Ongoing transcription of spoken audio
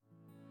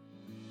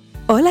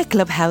Hola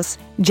Clubhouse,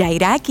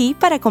 Jaira aquí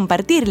para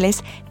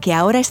compartirles que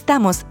ahora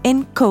estamos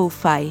en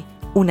Ko-Fi,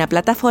 una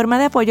plataforma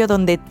de apoyo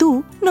donde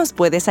tú nos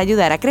puedes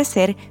ayudar a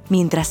crecer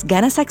mientras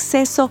ganas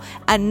acceso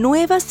a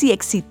nuevas y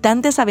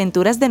excitantes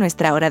aventuras de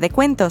nuestra hora de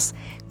cuentos,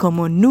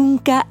 como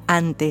nunca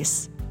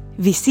antes.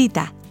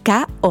 Visita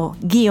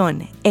ko-fi.com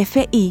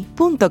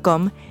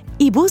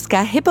y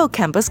busca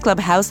Hippocampus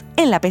Clubhouse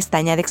en la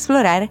pestaña de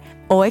Explorar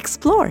o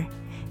Explore,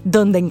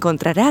 donde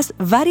encontrarás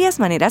varias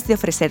maneras de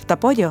ofrecer tu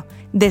apoyo,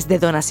 desde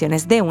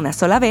donaciones de una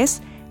sola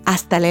vez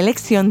hasta la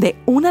elección de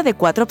una de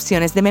 4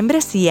 opciones de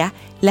membresía,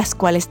 las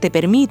cuales te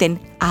permiten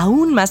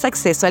aún más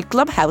acceso al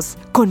Clubhouse,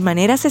 con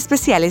maneras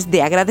especiales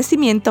de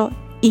agradecimiento,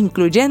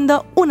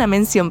 incluyendo una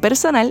mención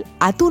personal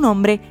a tu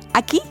nombre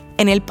aquí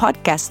en el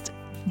podcast.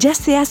 Ya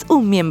seas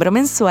un miembro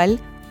mensual,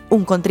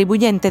 un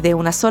contribuyente de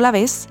una sola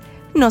vez,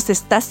 nos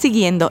estás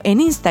siguiendo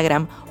en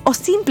Instagram o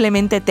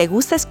simplemente te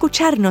gusta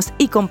escucharnos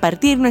y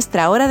compartir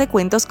nuestra hora de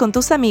cuentos con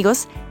tus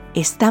amigos,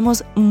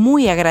 estamos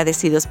muy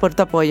agradecidos por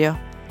tu apoyo.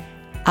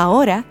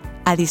 Ahora,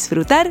 a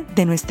disfrutar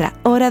de nuestra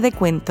hora de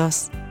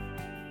cuentos.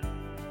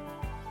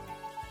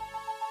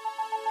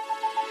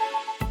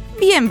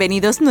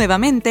 Bienvenidos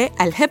nuevamente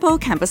al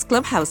Hippocampus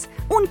Clubhouse,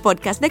 un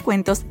podcast de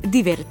cuentos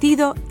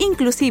divertido,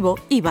 inclusivo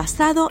y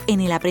basado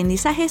en el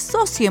aprendizaje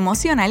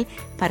socioemocional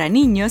para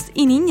niños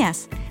y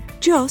niñas.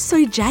 Yo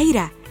soy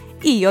Jaira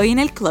y hoy en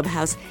el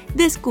Clubhouse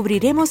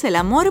descubriremos el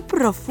amor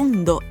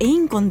profundo e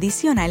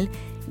incondicional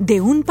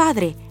de un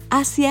padre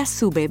hacia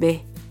su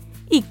bebé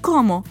y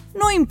cómo,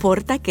 no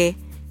importa qué,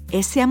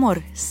 ese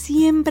amor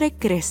siempre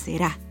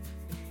crecerá.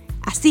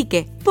 Así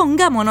que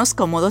pongámonos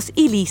cómodos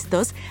y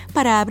listos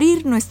para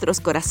abrir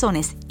nuestros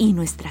corazones y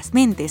nuestras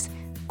mentes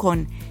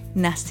con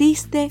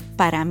Naciste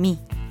para mí,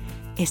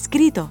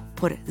 escrito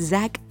por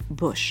Zach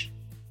Bush.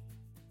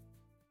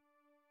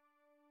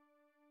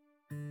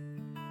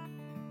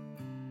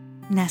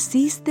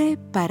 Naciste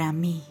para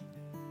mí.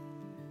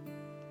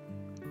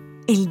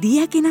 El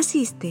día que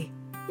naciste,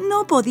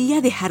 no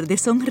podía dejar de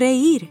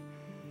sonreír.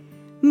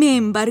 Me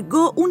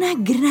embargó una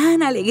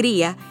gran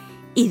alegría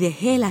y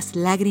dejé las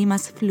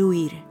lágrimas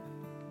fluir.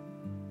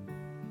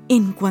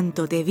 En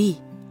cuanto te vi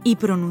y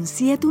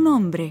pronuncié tu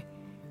nombre,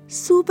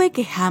 supe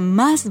que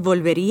jamás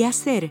volvería a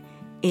ser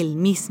el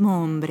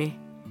mismo hombre.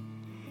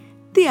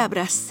 Te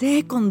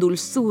abracé con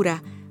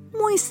dulzura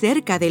muy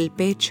cerca del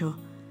pecho.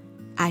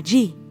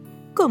 Allí,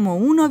 como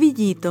un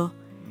ovillito,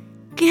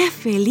 ¡qué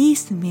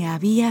feliz me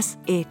habías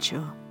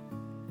hecho!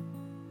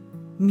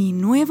 Mi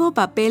nuevo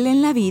papel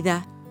en la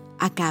vida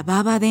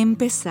acababa de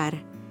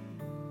empezar.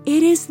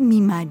 Eres mi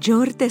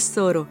mayor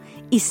tesoro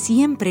y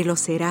siempre lo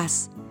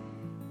serás.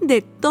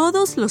 De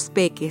todos los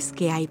peques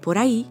que hay por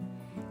ahí,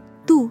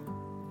 tú,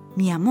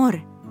 mi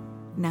amor,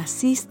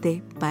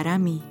 naciste para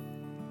mí.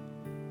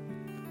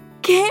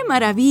 ¡Qué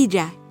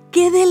maravilla!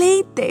 ¡Qué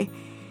deleite!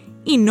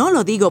 Y no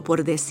lo digo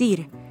por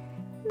decir.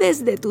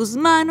 Desde tus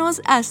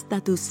manos hasta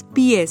tus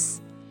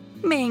pies,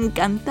 me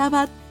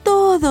encantaba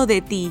todo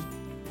de ti.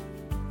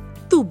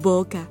 Tu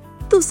boca,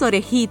 tus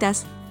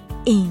orejitas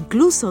e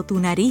incluso tu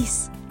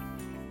nariz.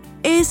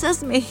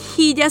 Esas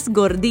mejillas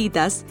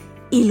gorditas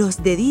y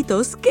los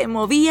deditos que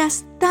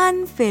movías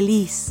tan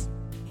feliz.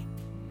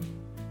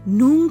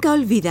 Nunca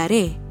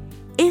olvidaré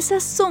esa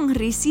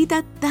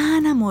sonrisita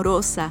tan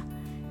amorosa,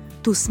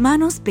 tus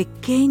manos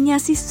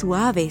pequeñas y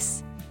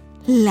suaves,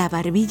 la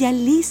barbilla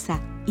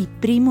lisa y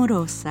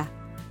primorosa.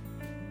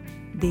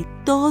 De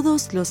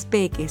todos los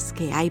peques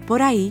que hay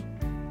por ahí,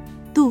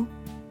 tú,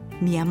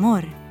 mi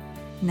amor,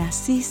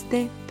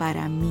 naciste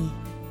para mí.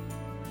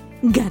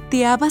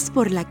 Gateabas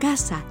por la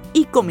casa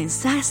y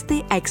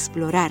comenzaste a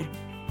explorar.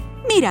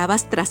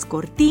 Mirabas tras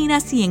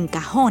cortinas y en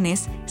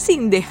cajones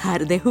sin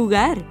dejar de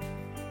jugar.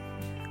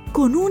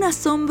 Con un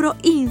asombro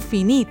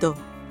infinito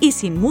y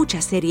sin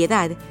mucha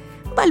seriedad,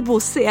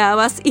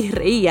 balbuceabas y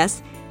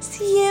reías,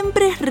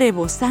 siempre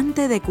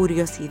rebosante de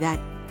curiosidad.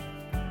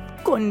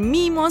 Con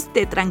mimos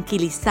te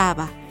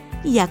tranquilizaba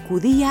y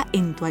acudía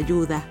en tu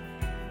ayuda.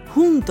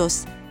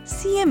 Juntos,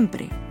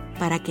 siempre,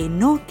 para que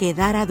no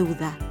quedara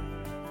duda.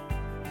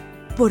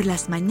 Por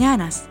las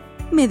mañanas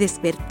me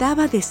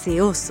despertaba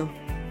deseoso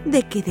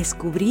de que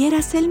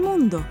descubrieras el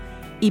mundo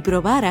y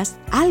probaras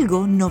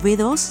algo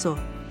novedoso.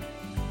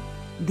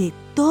 De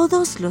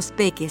todos los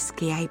peques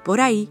que hay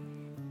por ahí,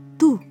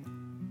 tú,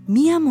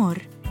 mi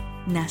amor,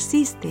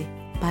 naciste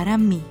para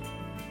mí.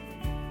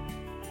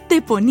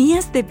 Te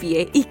ponías de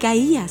pie y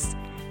caías,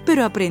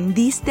 pero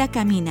aprendiste a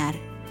caminar.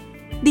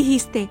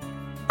 Dijiste,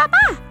 ¡papá!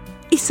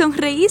 Y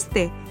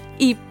sonreíste,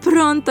 y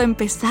pronto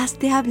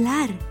empezaste a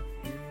hablar.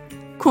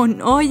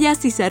 Con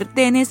ollas y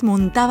sartenes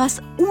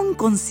montabas un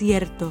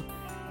concierto.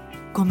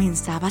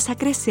 Comenzabas a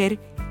crecer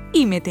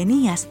y me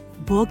tenías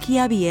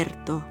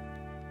boquiabierto.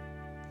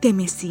 Te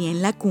mecí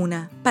en la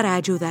cuna para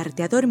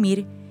ayudarte a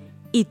dormir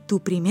y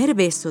tu primer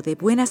beso de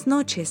buenas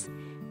noches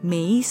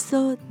me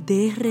hizo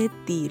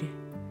derretir.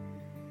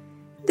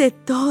 De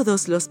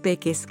todos los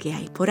peques que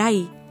hay por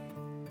ahí,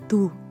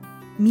 tú,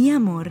 mi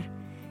amor,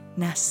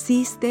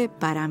 naciste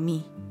para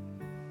mí.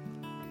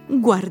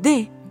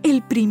 Guardé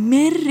el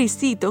primer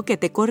risito que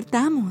te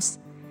cortamos.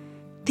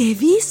 Te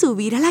vi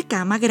subir a la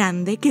cama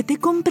grande que te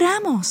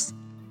compramos.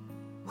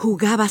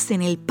 Jugabas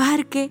en el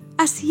parque,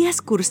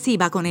 hacías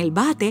cursiva con el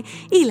bate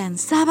y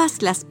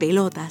lanzabas las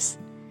pelotas.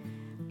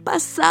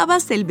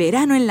 Pasabas el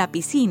verano en la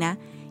piscina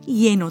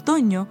y en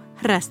otoño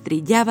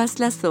rastrillabas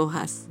las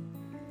hojas.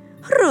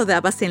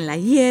 Rodabas en la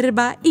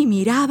hierba y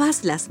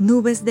mirabas las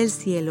nubes del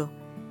cielo.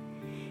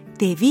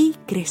 Te vi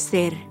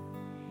crecer.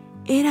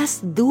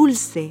 Eras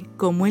dulce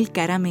como el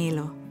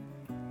caramelo.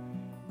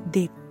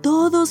 De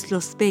todos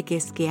los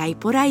peques que hay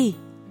por ahí,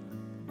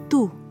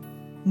 tú,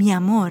 mi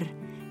amor,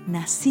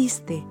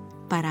 naciste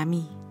para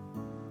mí.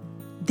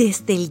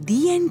 Desde el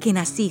día en que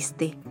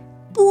naciste,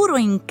 puro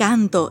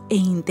encanto e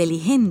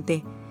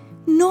inteligente,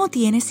 no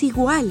tienes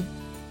igual,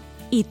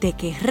 y te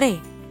querré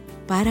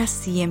para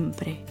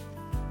siempre.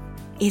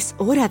 Es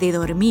hora de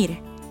dormir,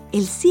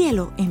 el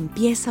cielo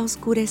empieza a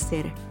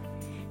oscurecer.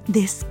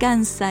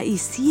 Descansa y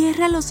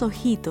cierra los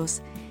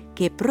ojitos,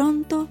 que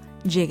pronto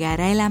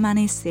llegará el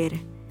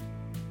amanecer.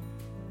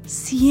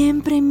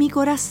 Siempre en mi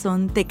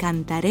corazón te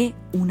cantaré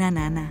una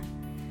nana.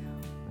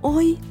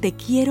 Hoy te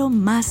quiero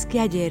más que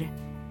ayer,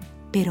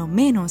 pero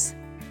menos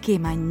que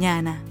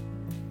mañana.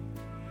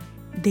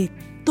 De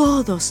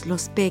todos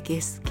los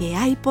peques que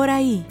hay por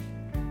ahí,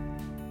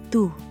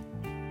 tú,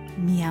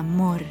 mi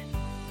amor,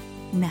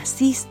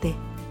 naciste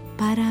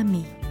para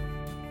mí.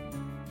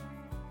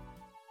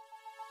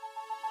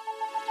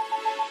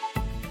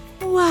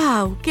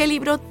 ¡Wow! ¡Qué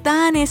libro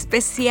tan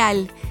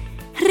especial!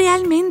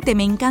 Realmente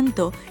me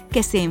encantó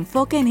que se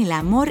enfoque en el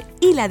amor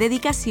y la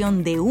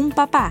dedicación de un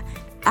papá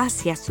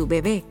hacia su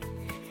bebé.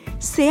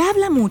 Se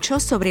habla mucho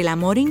sobre el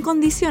amor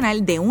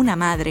incondicional de una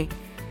madre,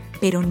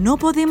 pero no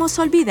podemos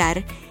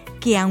olvidar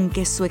que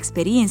aunque su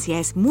experiencia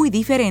es muy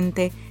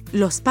diferente,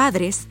 los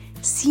padres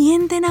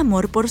sienten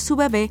amor por su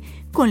bebé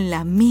con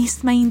la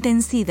misma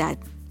intensidad.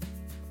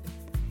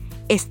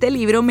 Este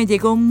libro me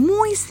llegó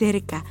muy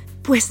cerca,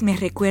 pues me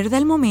recuerda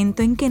el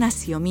momento en que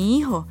nació mi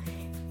hijo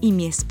y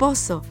mi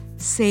esposo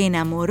se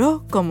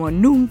enamoró como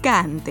nunca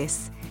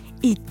antes.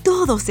 Y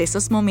todos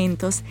esos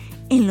momentos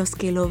en los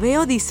que lo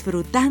veo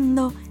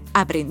disfrutando,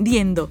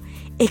 aprendiendo,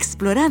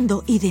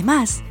 explorando y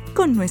demás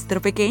con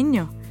nuestro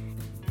pequeño.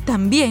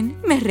 También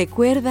me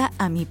recuerda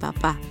a mi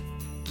papá,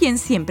 quien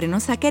siempre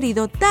nos ha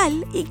querido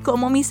tal y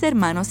como mis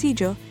hermanos y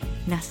yo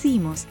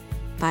nacimos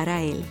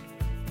para él.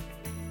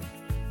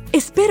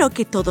 Espero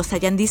que todos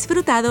hayan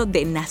disfrutado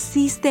de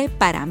Naciste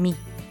para mí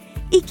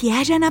y que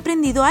hayan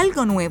aprendido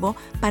algo nuevo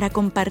para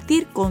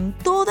compartir con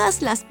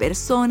todas las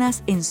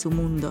personas en su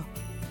mundo.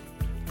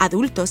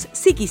 Adultos,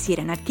 si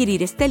quisieran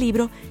adquirir este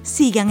libro,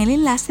 sigan el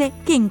enlace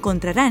que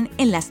encontrarán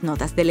en las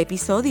notas del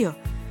episodio.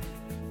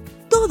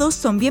 Todos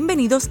son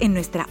bienvenidos en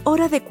nuestra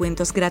hora de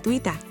cuentos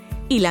gratuita,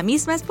 y la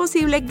misma es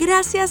posible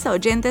gracias a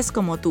oyentes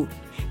como tú.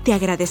 Te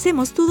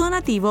agradecemos tu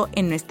donativo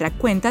en nuestra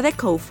cuenta de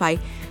Ko-Fi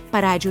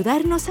para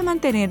ayudarnos a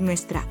mantener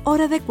nuestra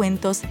hora de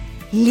cuentos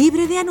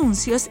libre de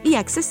anuncios y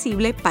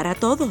accesible para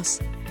todos.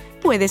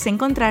 Puedes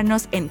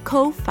encontrarnos en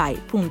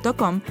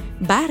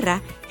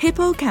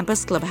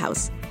ko-fi.com/Hippocampus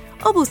Clubhouse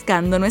o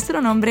buscando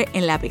nuestro nombre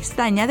en la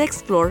pestaña de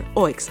Explore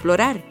o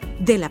Explorar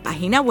de la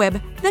página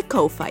web de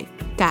Ko-Fi,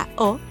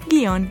 ko-fi.com.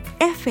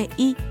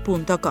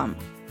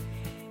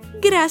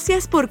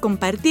 Gracias por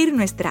compartir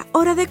nuestra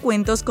hora de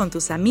cuentos con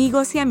tus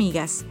amigos y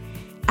amigas.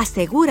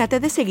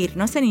 Asegúrate de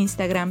seguirnos en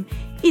Instagram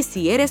y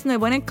si eres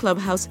nuevo en el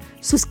Clubhouse,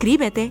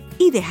 suscríbete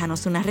y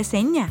déjanos una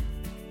reseña.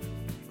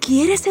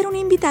 ¿Quieres ser un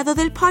invitado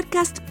del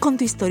podcast con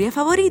tu historia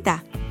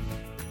favorita?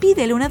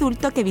 Pídele a un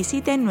adulto que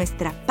visite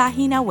nuestra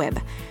página web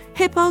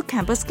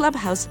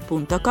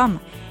hippocampusclubhouse.com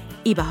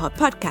y bajo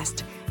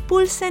podcast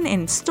pulsen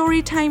en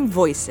Storytime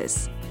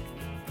Voices.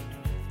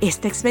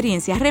 Esta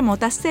experiencia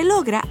remota se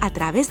logra a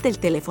través del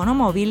teléfono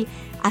móvil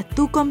a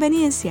tu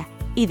conveniencia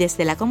y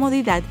desde la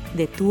comodidad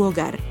de tu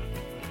hogar.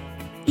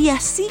 Y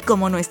así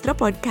como nuestro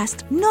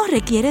podcast no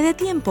requiere de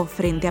tiempo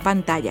frente a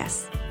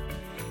pantallas.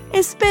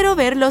 Espero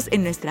verlos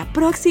en nuestra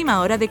próxima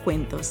hora de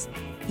cuentos.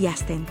 Y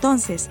hasta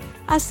entonces,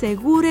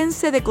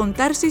 asegúrense de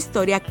contar su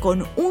historia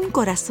con un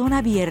corazón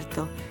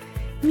abierto,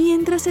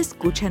 mientras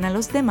escuchan a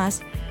los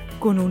demás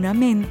con una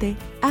mente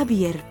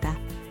abierta,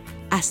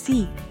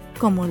 así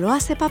como lo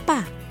hace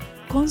papá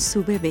con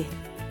su bebé.